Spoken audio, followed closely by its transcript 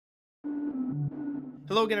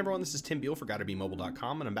Hello again everyone, this is Tim Beal for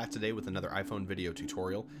GottaBeMobile.com and I'm back today with another iPhone video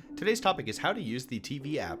tutorial. Today's topic is how to use the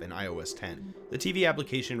TV app in iOS 10. The TV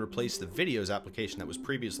application replaced the Videos application that was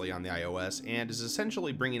previously on the iOS and is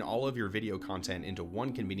essentially bringing all of your video content into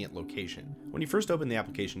one convenient location. When you first open the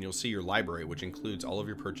application, you'll see your library, which includes all of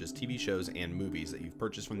your purchased TV shows and movies that you've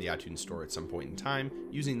purchased from the iTunes Store at some point in time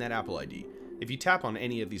using that Apple ID. If you tap on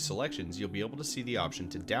any of these selections, you'll be able to see the option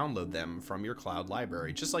to download them from your cloud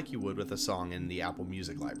library, just like you would with a song in the Apple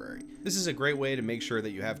Music library. This is a great way to make sure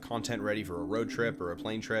that you have content ready for a road trip or a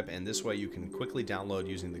plane trip, and this way you can quickly download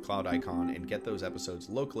using the cloud icon and get those episodes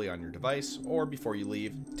locally on your device, or before you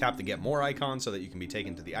leave, tap the Get More icon so that you can be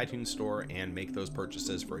taken to the iTunes Store and make those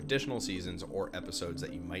purchases for additional seasons or episodes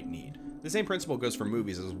that you might need. The same principle goes for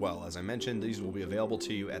movies as well. As I mentioned, these will be available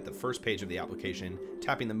to you at the first page of the application.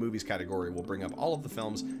 Tapping the movies category will bring up all of the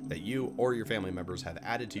films that you or your family members have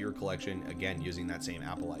added to your collection, again using that same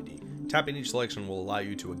Apple ID. Tapping each selection will allow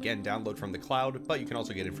you to again download from the cloud, but you can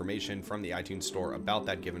also get information from the iTunes Store about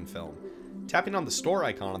that given film. Tapping on the store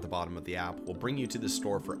icon at the bottom of the app will bring you to the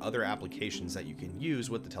store for other applications that you can use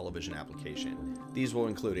with the television application. These will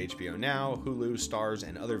include HBO Now, Hulu, Stars,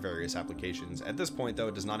 and other various applications. At this point though,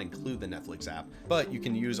 it does not include the Netflix app, but you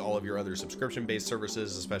can use all of your other subscription-based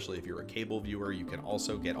services, especially if you're a cable viewer. You can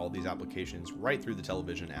also get all these applications right through the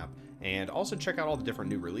television app, and also check out all the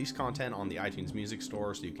different new release content on the iTunes Music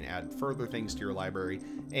Store so you can add further things to your library,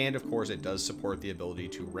 and of course it does support the ability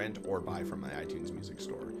to rent or buy from the iTunes Music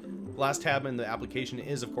Store. The last tab in the application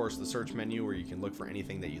is of course the search menu, where you can look for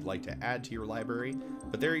anything that you'd like to add to your library.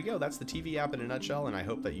 But there you go, that's the TV app in a nutshell, and I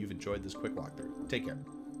hope that you've enjoyed this quick walkthrough. Take care.